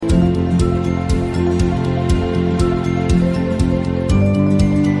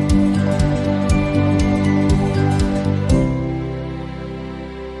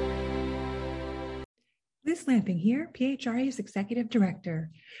PHRA's Executive Director.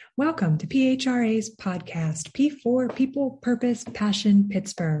 Welcome to PHRA's podcast, P4 People, Purpose, Passion,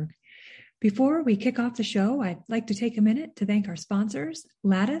 Pittsburgh. Before we kick off the show, I'd like to take a minute to thank our sponsors,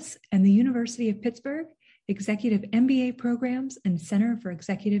 Lattice and the University of Pittsburgh, Executive MBA Programs, and Center for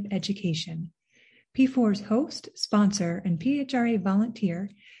Executive Education. P4's host, sponsor, and PHRA volunteer,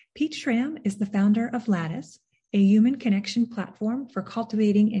 Pete Schramm, is the founder of Lattice, a human connection platform for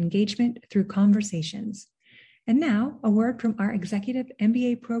cultivating engagement through conversations. And now, a word from our Executive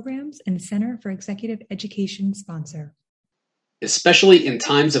MBA Programs and Center for Executive Education sponsor. Especially in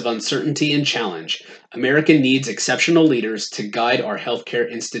times of uncertainty and challenge, America needs exceptional leaders to guide our healthcare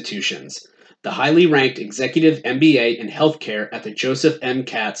institutions. The highly ranked Executive MBA in Healthcare at the Joseph M.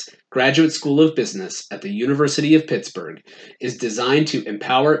 Katz Graduate School of Business at the University of Pittsburgh is designed to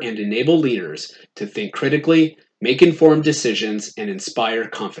empower and enable leaders to think critically, make informed decisions, and inspire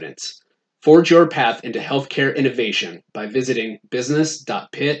confidence. Forge your path into healthcare innovation by visiting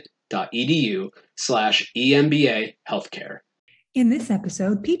business.pitt.edu/EMBA Healthcare. In this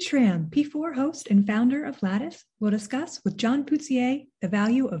episode, Pete Schramm, P4 host and founder of Lattice, will discuss with John Putzier the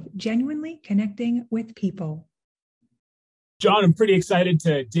value of genuinely connecting with people. John, I'm pretty excited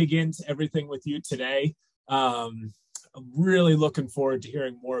to dig into everything with you today. I'm really looking forward to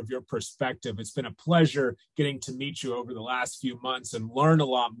hearing more of your perspective. It's been a pleasure getting to meet you over the last few months and learn a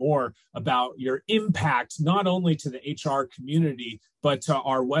lot more about your impact, not only to the HR community, but to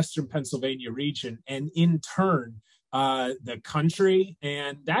our Western Pennsylvania region, and in turn, the country.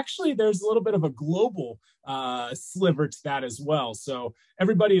 And actually, there's a little bit of a global sliver to that as well. So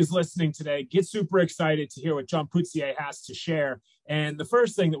everybody who's listening today, get super excited to hear what John Putzier has to share. And the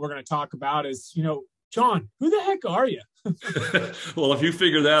first thing that we're going to talk about is, John, who the heck are you? Well, if you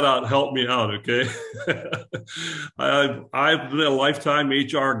figure that out, help me out, okay? I've been a lifetime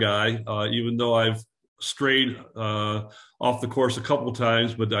HR guy, even though I've strayed off the course a couple of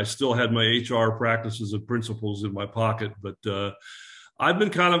times, but I still had my HR practices and principles in my pocket. But I've been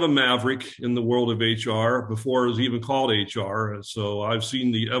kind of a maverick in the world of HR before it was even called HR. So I've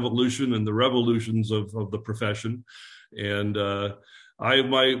seen the evolution and the revolutions of the profession. And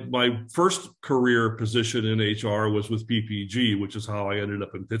my first career position in HR was with PPG, which is how I ended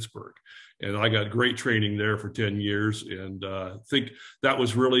up in Pittsburgh. And I got great training there for 10 years. And I think that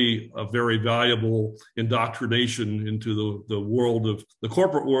was really a very valuable indoctrination into the world of the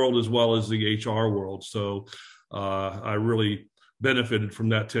corporate world as well as the HR world. So I really benefited from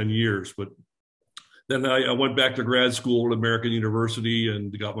that 10 years. But then I went back to grad school at American University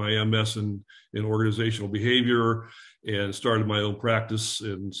and got my MS in organizational behavior and started my own practice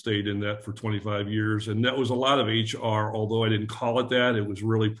and stayed in that for 25 years. And that was a lot of HR, although I didn't call it that. It was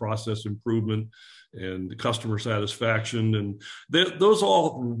really process improvement and customer satisfaction. And those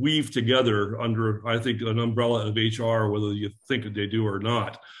all weave together under, I think, an umbrella of HR, whether you think that they do or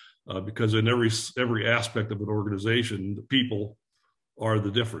not, because in every aspect of an organization, the people are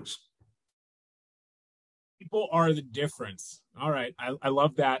the difference. People are the difference. All right. I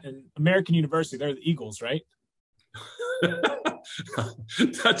love that. And American University, they're the Eagles, right? I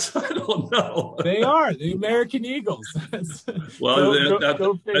don't know. They are the American Eagles. Well,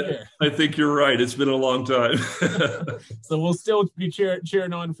 go figure. I think you're right. It's been a long time. So we'll still be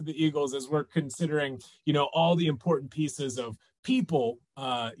cheering on for the Eagles as we're considering, all the important pieces of people,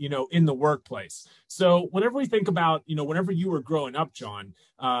 in the workplace. So whenever we think about, whenever you were growing up, John,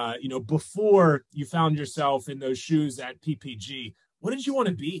 before you found yourself in those shoes at PPG, what did you want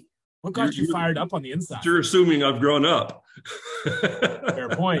to be? What got you fired up on the inside? You're assuming I've grown up. Fair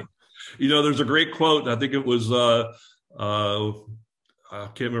point. There's a great quote. I think it was, I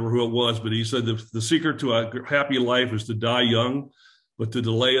can't remember who it was, but he said the secret to a happy life is to die young, but to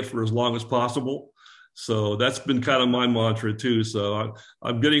delay it for as long as possible. So that's been kind of my mantra too. So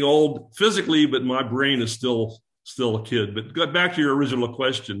I'm getting old physically, but my brain is still a kid. But back to your original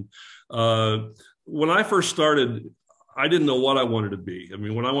question. When I first started, I didn't know what I wanted to be. I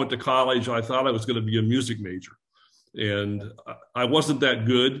mean, when I went to college, I thought I was going to be a music major, and I wasn't that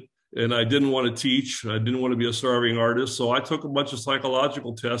good, and I didn't want to teach. I didn't want to be a starving artist. So I took a bunch of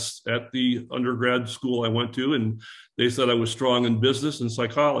psychological tests at the undergrad school I went to, and they said I was strong in business and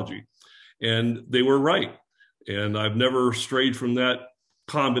psychology, and they were right. And I've never strayed from that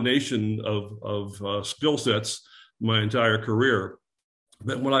combination of skill sets my entire career.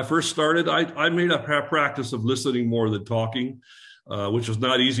 But when I first started, I made a practice of listening more than talking, which was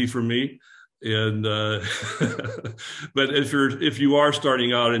not easy for me. And but if you are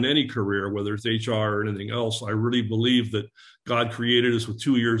starting out in any career, whether it's HR or anything else, I really believe that God created us with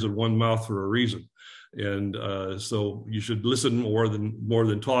 2 ears and one mouth for a reason. And so you should listen more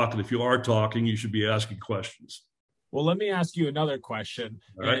than talk. And if you are talking, you should be asking questions. Well, let me ask you another question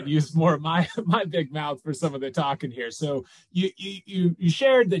Right. and use more of my big mouth for some of the talking here. So you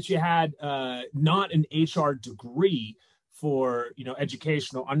shared that you had not an HR degree for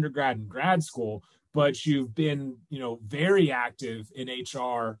educational undergrad and grad school, but you've been very active in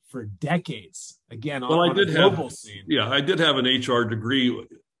HR for decades. Again, on a global scene. Yeah, I did have an HR degree,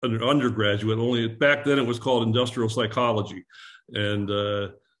 an undergraduate. Only back then it was called industrial psychology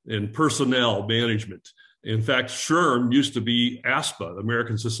and personnel management. In fact, SHRM used to be ASPA,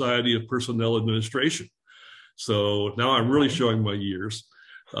 American Society of Personnel Administration. So now I'm really showing my years.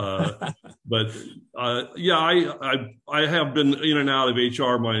 But I have been in and out of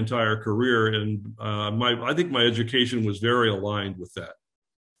HR my entire career, and I think my education was very aligned with that.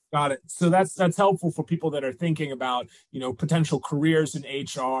 Got it. So that's helpful for people that are thinking about, potential careers in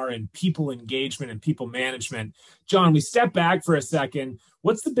HR and people engagement and people management. John, we step back for a second.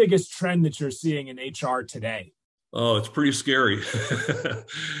 What's the biggest trend that you're seeing in HR today? Oh, it's pretty scary.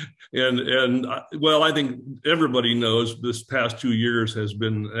 and I think everybody knows this past 2 years has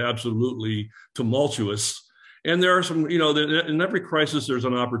been absolutely tumultuous. And there are some, in every crisis, there's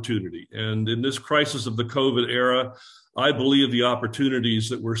an opportunity. And in this crisis of the COVID era, I believe the opportunities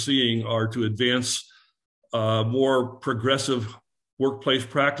that we're seeing are to advance more progressive workplace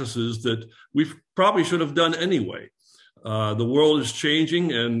practices that we probably should have done anyway. The world is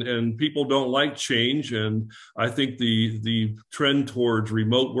changing, and people don't like change. And I think the trend towards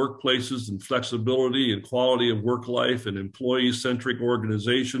remote workplaces and flexibility and quality of work life and employee-centric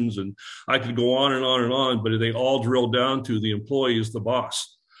organizations, and I could go on and on and on, but they all drill down to the employee is the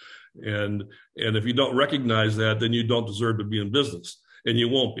boss. And if you don't recognize that, then you don't deserve to be in business, and you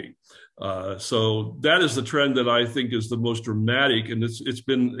won't be. So that is the trend that I think is the most dramatic, and it's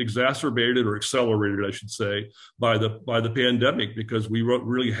been exacerbated or accelerated, I should say, by the pandemic, because we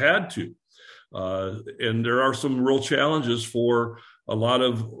really had to. And there are some real challenges for a lot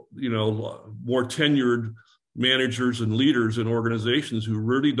of more tenured managers and leaders in organizations who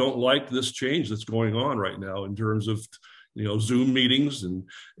really don't like this change that's going on right now in terms of Zoom meetings and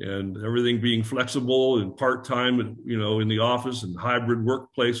everything being flexible and part-time, in the office and hybrid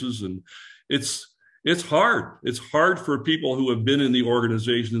workplaces. And it's hard. It's hard for people who have been in the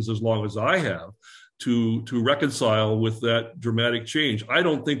organizations as long as I have to reconcile with that dramatic change. I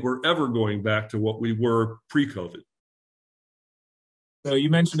don't think we're ever going back to what we were pre-COVID. So you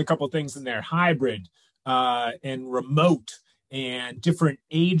mentioned a couple of things in there, hybrid and remote, and different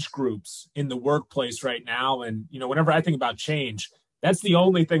age groups in the workplace right now. And, whenever I think about change, that's the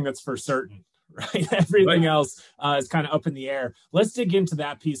only thing that's for certain, right? Everything else is kind of up in the air. Let's dig into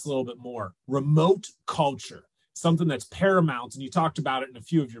that piece a little bit more. Remote culture, something that's paramount. And you talked about it in a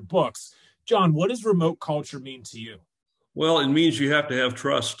few of your books. John, what does remote culture mean to you? Well, it means you have to have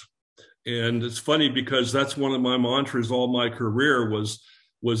trust. And it's funny because that's one of my mantras all my career was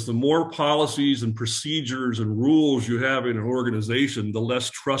the more policies and procedures and rules you have in an organization, the less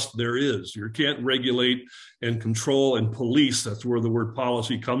trust there is. You can't regulate and control and police. That's where the word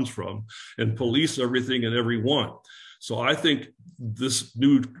policy comes from, and police everything and everyone. So I think this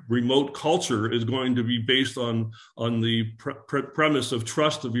new remote culture is going to be based on the premise of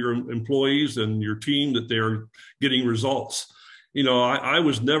trust of your employees and your team, that they are getting results. I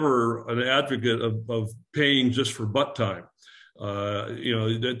was never an advocate of paying just for butt time.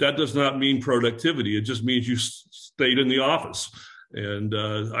 That does not mean productivity. It just means you stayed in the office. And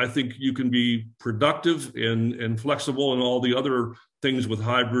I think you can be productive and flexible and all the other things with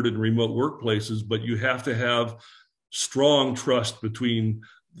hybrid and remote workplaces, but you have to have strong trust between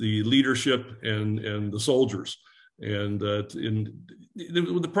the leadership and the soldiers. And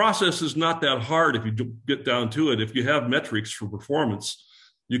the process is not that hard if you get down to it. If you have metrics for performance,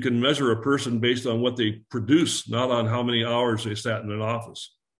 you can measure a person based on what they produce, not on how many hours they sat in an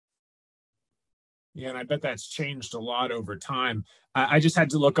office. Yeah, and I bet that's changed a lot over time. I just had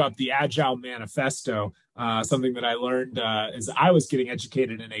to look up the Agile Manifesto, something that I learned as I was getting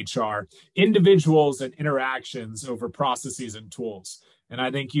educated in HR, individuals and interactions over processes and tools. And I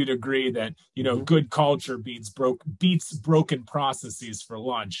think you'd agree that, good culture beats broken processes for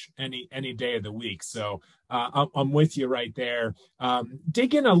lunch any day of the week. So I'm with you right there.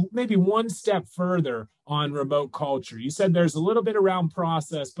 Dig in maybe one step further on remote culture. You said there's a little bit around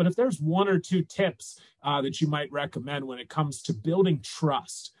process, but if there's one or two tips that you might recommend when it comes to building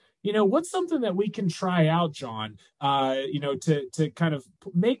trust, what's something that we can try out, John, to kind of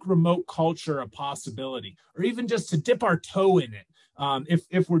make remote culture a possibility, or even just to dip our toe in it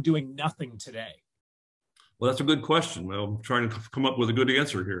if we're doing nothing today? Well, that's a good question. Well, I'm trying to come up with a good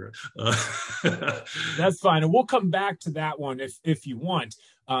answer here. That's fine. And we'll come back to that one if you want.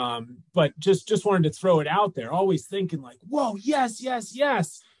 But just wanted to throw it out there, always thinking like, whoa, yes, yes,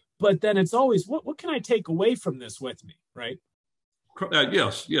 yes. But then it's always, what can I take away from this with me, right?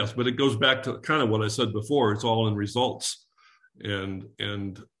 Yes, but it goes back to kind of what I said before. It's all in results. And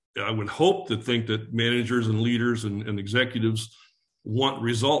I would hope to think that managers and leaders and executives want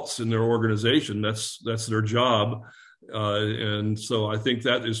results in their organization. That's their job. And so I think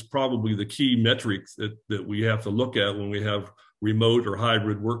that is probably the key metric that we have to look at when we have remote or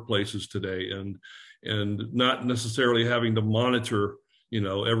hybrid workplaces today, and not necessarily having to monitor,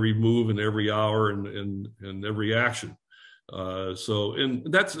 every move and every hour and every action.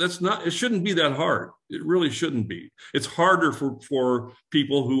 And that's not, it shouldn't be that hard. It really shouldn't be. It's harder for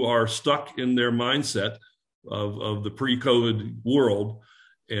people who are stuck in their mindset of the pre-COVID world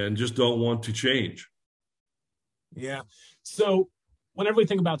and just don't want to change. Yeah. So whenever we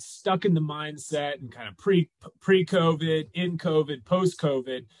think about stuck in the mindset and kind of pre-COVID, in COVID,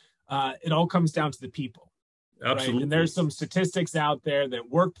 post-COVID, it all comes down to the people. Absolutely. Right? And there's some statistics out there that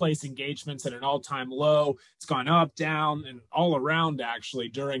workplace engagement's at an all-time low. It's gone up, down, and all around actually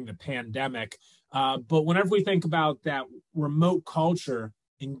during the pandemic. But whenever we think about that remote culture,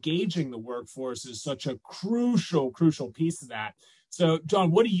 engaging the workforce is such a crucial piece of that. So,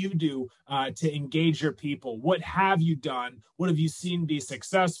 John, what do you do to engage your people? What have you done? What have you seen be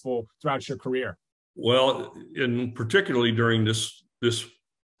successful throughout your career? Well, and particularly during this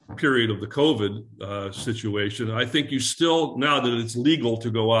period of the COVID situation, I think you still, now that it's legal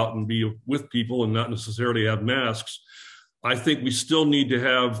to go out and be with people and not necessarily have masks, I think we still need to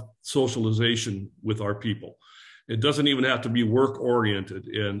have socialization with our people. It doesn't even have to be work oriented.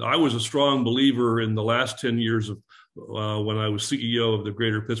 And I was a strong believer in the last 10 years of when I was CEO of the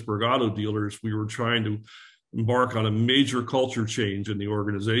Greater Pittsburgh Auto Dealers. We were trying to embark on a major culture change in the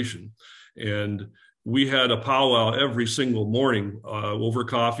organization. And we had a powwow every single morning over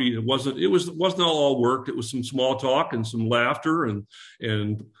coffee. It wasn't all work. It was some small talk and some laughter. And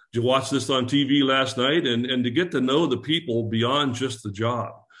did you watch this on TV last night? And to get to know the people beyond just the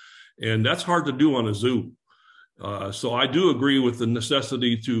job. And that's hard to do on a Zoom. So I do agree with the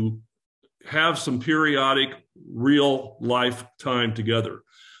necessity to have some periodic real life time together,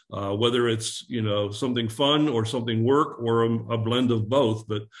 whether it's, something fun or something work or a blend of both.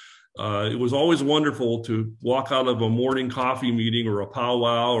 But it was always wonderful to walk out of a morning coffee meeting or a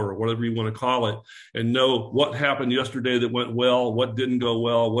powwow or whatever you want to call it and know what happened yesterday that went well, what didn't go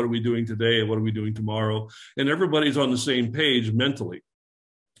well, what are we doing today, and what are we doing tomorrow? And everybody's on the same page mentally.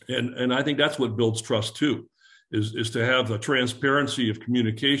 And I think that's what builds trust too, is to have the transparency of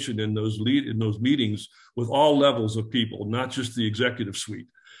communication in those meetings with all levels of people, not just the executive suite.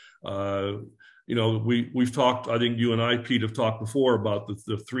 We've talked, I think you and I, Pete, have talked before about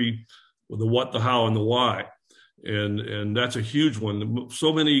the three, the what, the how, and the why. And that's a huge one.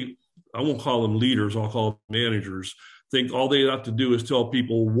 So many, I won't call them leaders, I'll call them managers, think all they have to do is tell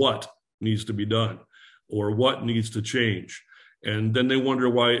people what needs to be done or what needs to change. And then they wonder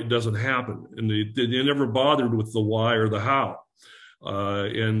why it doesn't happen. And they never bothered with the why or the how.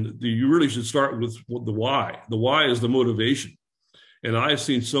 You really should start with the why. The why is the motivation. And I've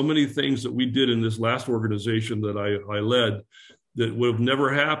seen so many things that we did in this last organization that I led that would have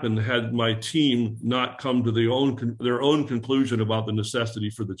never happened had my team not come to their own conclusion about the necessity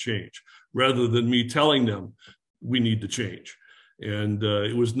for the change, rather than me telling them we need to change. And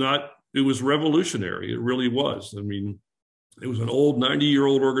it was revolutionary. It really was. I mean, it was an old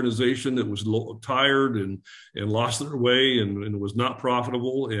 90-year-old organization that was tired and lost their way and was not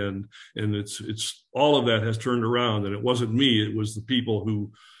profitable. And it's all of that has turned around. And it wasn't me, it was the people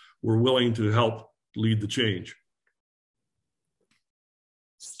who were willing to help lead the change.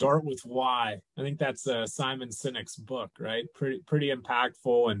 Start with why. I think that's Simon Sinek's book, right? Pretty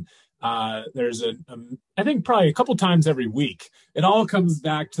impactful. And there's I think probably a couple times every week, it all comes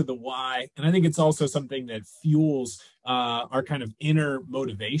back to the why. And I think it's also something that fuels our kind of inner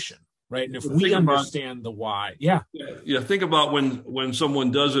motivation, right? And if we understand the why, yeah. Think about when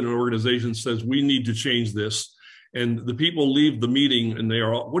someone does it, an organization says, we need to change this. And the people leave the meeting and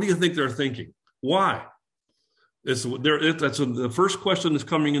what do you think they're thinking? Why? That's the first question that's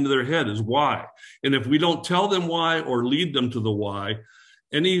coming into their head is why. And if we don't tell them why or lead them to the why,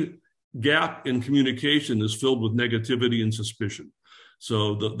 any gap in communication is filled with negativity and suspicion.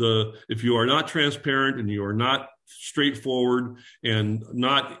 So if you are not transparent and you are not straightforward and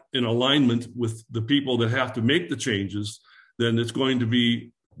not in alignment with the people that have to make the changes, then it's going to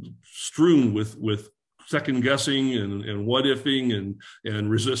be strewn with second guessing and what ifing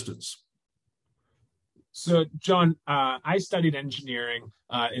and resistance. So, John, I studied engineering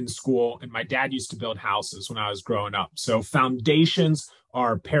in school, and my dad used to build houses when I was growing up. So foundations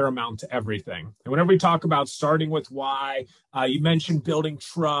are paramount to everything. And whenever we talk about starting with why, you mentioned building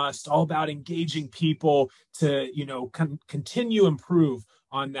trust, all about engaging people to, continue improve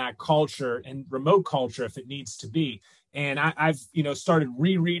on that culture and remote culture if it needs to be. And I've started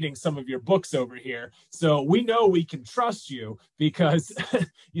rereading some of your books over here, so we know we can trust you because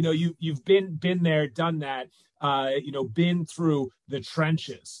you've been there, done that, been through the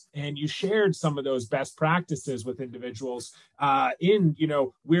trenches, and you shared some of those best practices with individuals in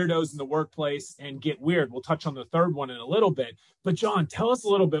weirdos in the workplace and get weird. We'll touch on the third one in a little bit, but John, tell us a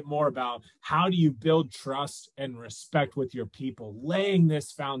little bit more about how do you build trust and respect with your people. Laying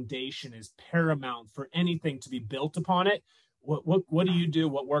this foundation is paramount for anything to be built upon it. What do you do?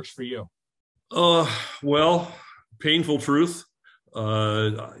 What works for you? Well, painful truth.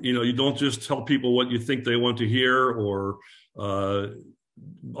 You don't just tell people what you think they want to hear, or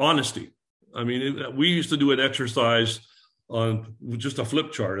honesty. I mean, we used to do an exercise on just a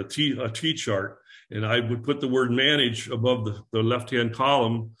flip chart, a T chart, and I would put the word manage above the left-hand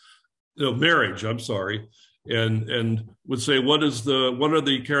column, marriage, I'm sorry, and would say, what are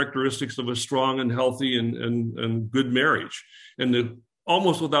the characteristics of a strong and healthy and good marriage? And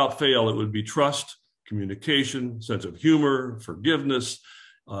almost without fail, it would be trust, communication, sense of humor, forgiveness.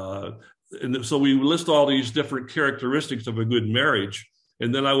 And so we list all these different characteristics of a good marriage.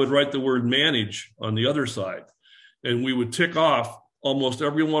 And then I would write the word manage on the other side. And we would tick off almost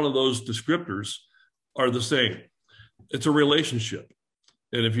every one of those descriptors are the same. It's a relationship.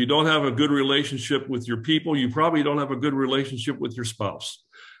 And if you don't have a good relationship with your people, you probably don't have a good relationship with your spouse.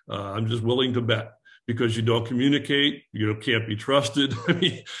 I'm just willing to bet. Because you don't communicate, can't be trusted. I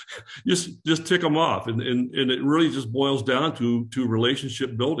mean, just tick them off, and it really just boils down to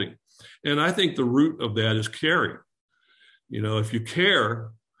relationship building. And I think the root of that is caring. If you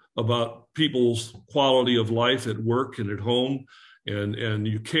care about people's quality of life at work and at home, and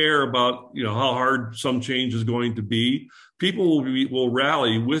you care about how hard some change is going to be, people will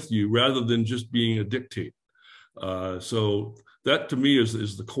rally with you rather than just being a dictate. So that to me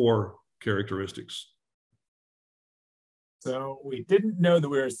is the core characteristics. So we didn't know that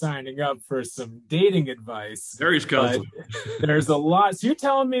we were signing up for some dating advice. Harry's counseling. There's a lot. So you're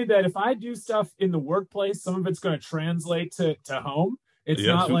telling me that if I do stuff in the workplace, some of it's going to translate to home? It's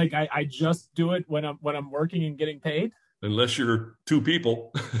not like I just do it when I'm working and getting paid? Unless you're two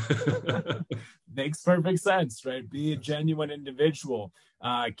people. Makes perfect sense, right? Be a genuine individual.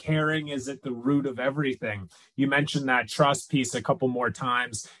 Caring is at the root of everything. You mentioned that trust piece a couple more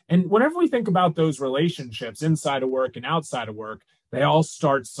times. And whenever we think about those relationships inside of work and outside of work, they all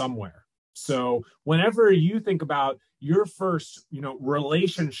start somewhere. So whenever you think about your first,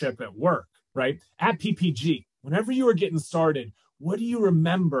 relationship at work, right? At PPG, whenever you were getting started, what do you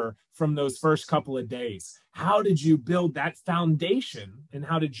remember from those first couple of days? How did you build that foundation, and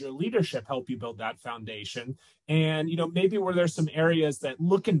how did your leadership help you build that foundation? And, maybe were there some areas that,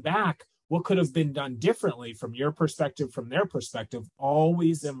 looking back, what could have been done differently from your perspective, from their perspective,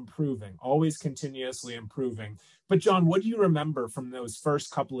 always improving, always continuously improving. But John, what do you remember from those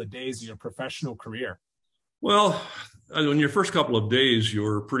first couple of days of your professional career? Well, in your first couple of days,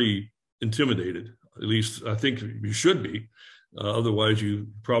 you're pretty intimidated. At least I think you should be. Otherwise, you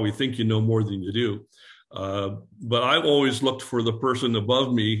probably think you know more than you do. But I've always looked for the person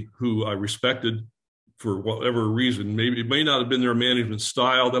above me who I respected for whatever reason. Maybe it may not have been their management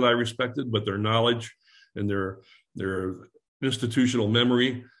style that I respected, but their knowledge and their institutional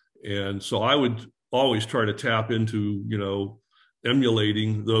memory. And so I would always try to tap into,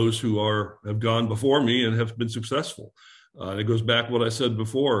 emulating those who have gone before me and have been successful. It goes back to what I said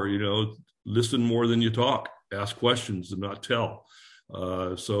before, listen more than you talk. Ask questions and not tell.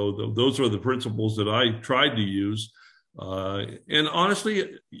 So those are the principles that I tried to use. And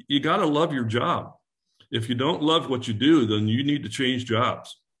honestly, you got to love your job. If you don't love what you do, then you need to change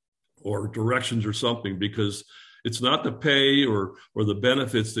jobs or directions or something, because it's not the pay or the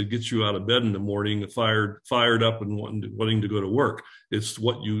benefits that gets you out of bed in the morning, fired up and wanting to go to work. It's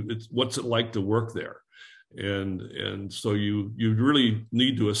what's it like to work there. And so you really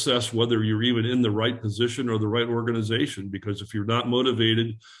need to assess whether you're even in the right position or the right organization, because if you're not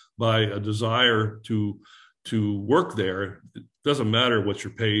motivated by a desire to work there, it doesn't matter what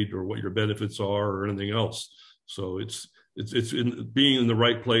you're paid or what your benefits are or anything else. So it's in being in the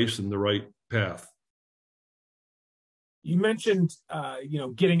right place and the right path. You mentioned,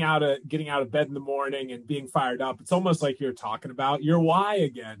 getting out of bed in the morning and being fired up. It's almost like you're talking about your why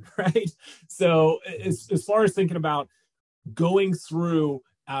again, right? So as far as thinking about going through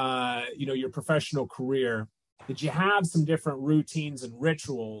your professional career, did you have some different routines and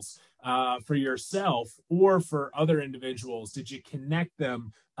rituals for yourself or for other individuals? Did you connect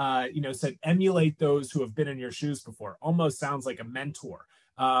them, said emulate those who have been in your shoes before? Almost sounds like a mentor.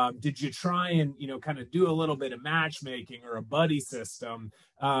 Did you try and, kind of do a little bit of matchmaking or a buddy system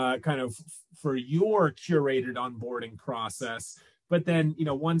kind of for your curated onboarding process? But then,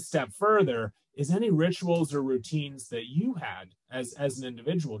 one step further, is any rituals or routines that you had as an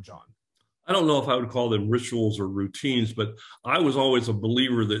individual, John? I don't know if I would call them rituals or routines, but I was always a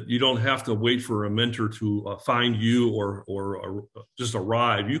believer that you don't have to wait for a mentor to find you or just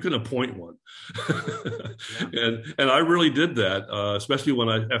arrive. You can appoint one. And I really did that, especially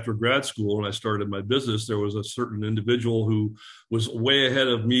after grad school, when I started my business, there was a certain individual who was way ahead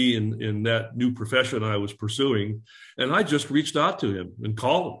of me in that new profession I was pursuing. And I just reached out to him and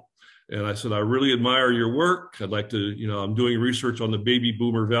called him. And I said, I really admire your work. I'd like to, I'm doing research on the baby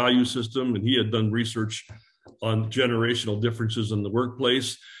boomer value system. And he had done research on generational differences in the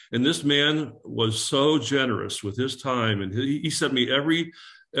workplace. And this man was so generous with his time. And he sent me every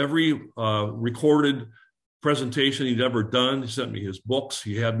recorded presentation he'd ever done. He sent me his books.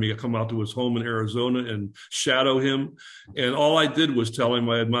 He had me come out to his home in Arizona and shadow him. And all I did was tell him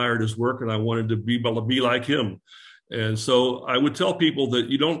I admired his work and I wanted to be like him. And so I would tell people that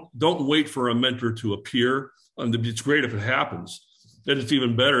you don't wait for a mentor to appear. It's great if it happens. And it's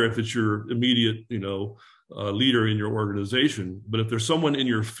even better if it's your immediate, leader in your organization. But if there's someone in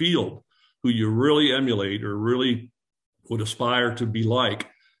your field who you really emulate or really would aspire to be like,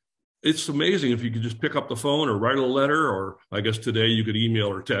 it's amazing if you could just pick up the phone or write a letter, or I guess today you could email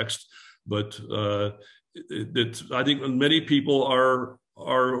or text. But I think many people are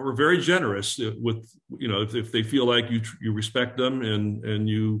very generous with, if they feel like you respect them and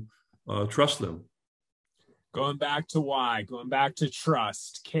you trust them. Going back to why, going back to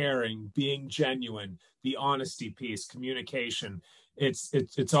trust, caring, being genuine, the honesty piece, communication,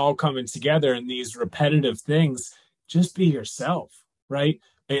 it's all coming together in these repetitive things. Just be yourself, right?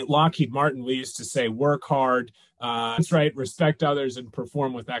 At Lockheed Martin, we used to say, work hard. That's right. Respect others and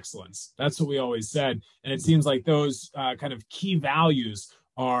perform with excellence. That's what we always said. And it seems like those kind of key values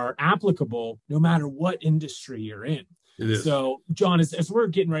are applicable no matter what industry you're in. So, John, as we're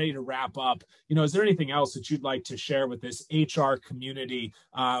getting ready to wrap up, is there anything else that you'd like to share with this HR community?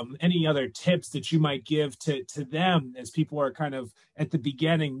 Any other tips that you might give to them as people are kind of at the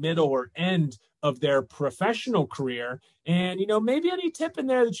beginning, middle, or end of their professional career? And, maybe any tip in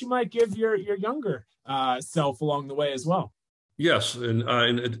there that you might give your younger self along the way as well? Yes, and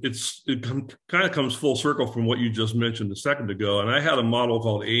it kind of comes full circle from what you just mentioned a second ago. And I had a model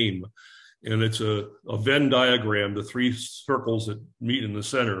called AIM, and it's a Venn diagram, the three circles that meet in the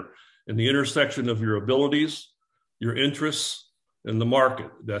center, and the intersection of your abilities, your interests, and the market.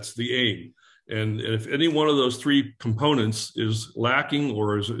 That's the AIM. And if any one of those three components is lacking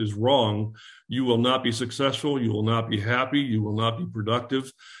or is wrong, you will not be successful. You will not be happy. You will not be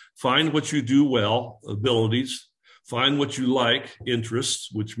productive. Find what you do well, abilities. Find what you like, interests,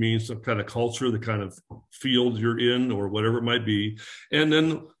 which means some kind of culture, the kind of field you're in or whatever it might be. And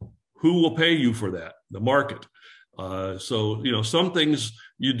then who will pay you for that? The market. So some things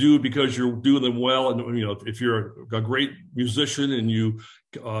you do because you're doing them well. And, if you're a great musician and you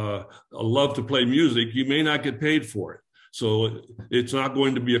love to play music, you may not get paid for it. So it's not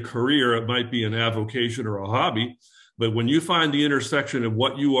going to be a career. It might be an avocation or a hobby. But when you find the intersection of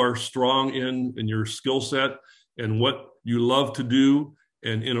what you are strong in your skill set and what you love to do,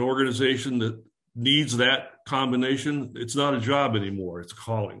 and in an organization that needs that combination, it's not a job anymore. It's a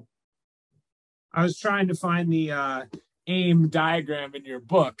calling. I was trying to find the AIM diagram in your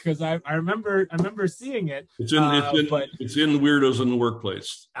book because I remember seeing it. It's in Weirdos in the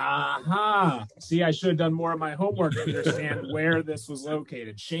Workplace. See, I should have done more of my homework to understand where this was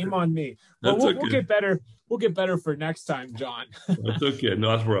located. Shame on me. But we'll get better. We'll get better for next time, John. That's okay.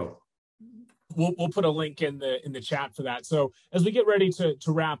 Not wrong. We'll put a link in the chat for that. So as we get ready to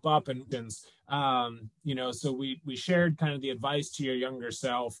wrap up, and so we shared kind of the advice to your younger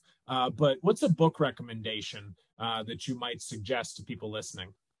self, but what's a book recommendation that you might suggest to people listening?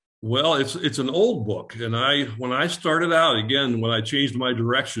 Well, it's an old book, and when I started out, again, when I changed my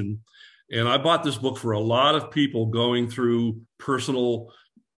direction, and I bought this book for a lot of people going through personal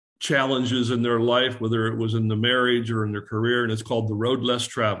challenges in their life, whether it was in the marriage or in their career, and it's called The Road Less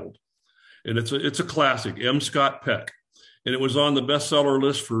Traveled. And it's a classic, M. Scott Peck. And it was on the bestseller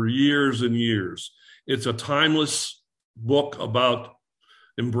list for years and years. It's a timeless book about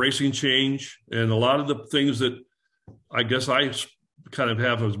embracing change. And a lot of the things that I guess I kind of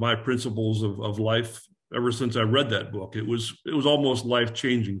have as my principles of life ever since I read that book. It was almost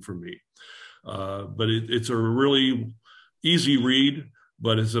life-changing for me. But it's a really easy read,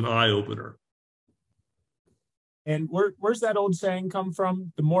 but it's an eye-opener. And where's that old saying come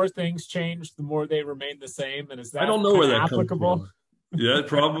from? The more things change, the more they remain the same. And is that I don't know where that applicable? comes from. Yeah, it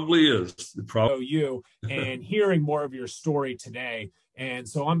probably is. You and hearing more of your story today. And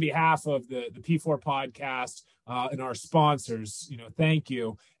so on behalf of the P4 podcast and our sponsors, thank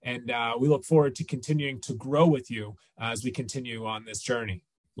you. And we look forward to continuing to grow with you as we continue on this journey.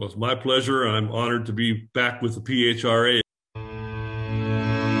 Well, it's my pleasure. And I'm honored to be back with the PHRA.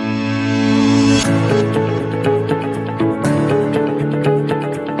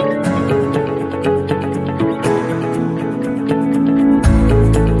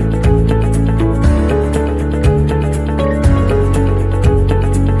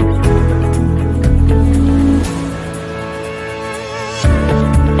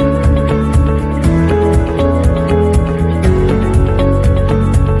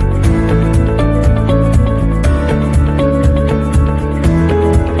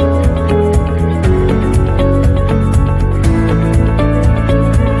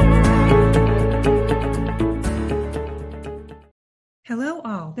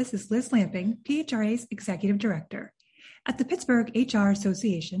 This is Liz Lamping, PHRA's Executive Director. At the Pittsburgh HR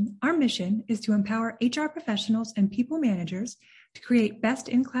Association, our mission is to empower HR professionals and people managers to create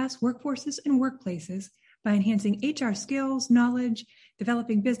best-in-class workforces and workplaces by enhancing HR skills, knowledge,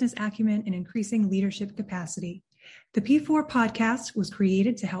 developing business acumen, and increasing leadership capacity. The P4 podcast was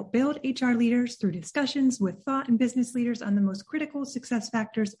created to help build HR leaders through discussions with thought and business leaders on the most critical success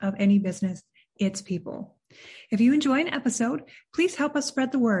factors of any business, its people. If you enjoy an episode, please help us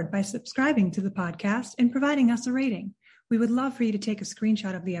spread the word by subscribing to the podcast and providing us a rating. We would love for you to take a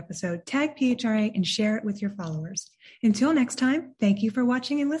screenshot of the episode, tag PHRA, and share it with your followers. Until next time, thank you for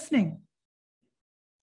watching and listening.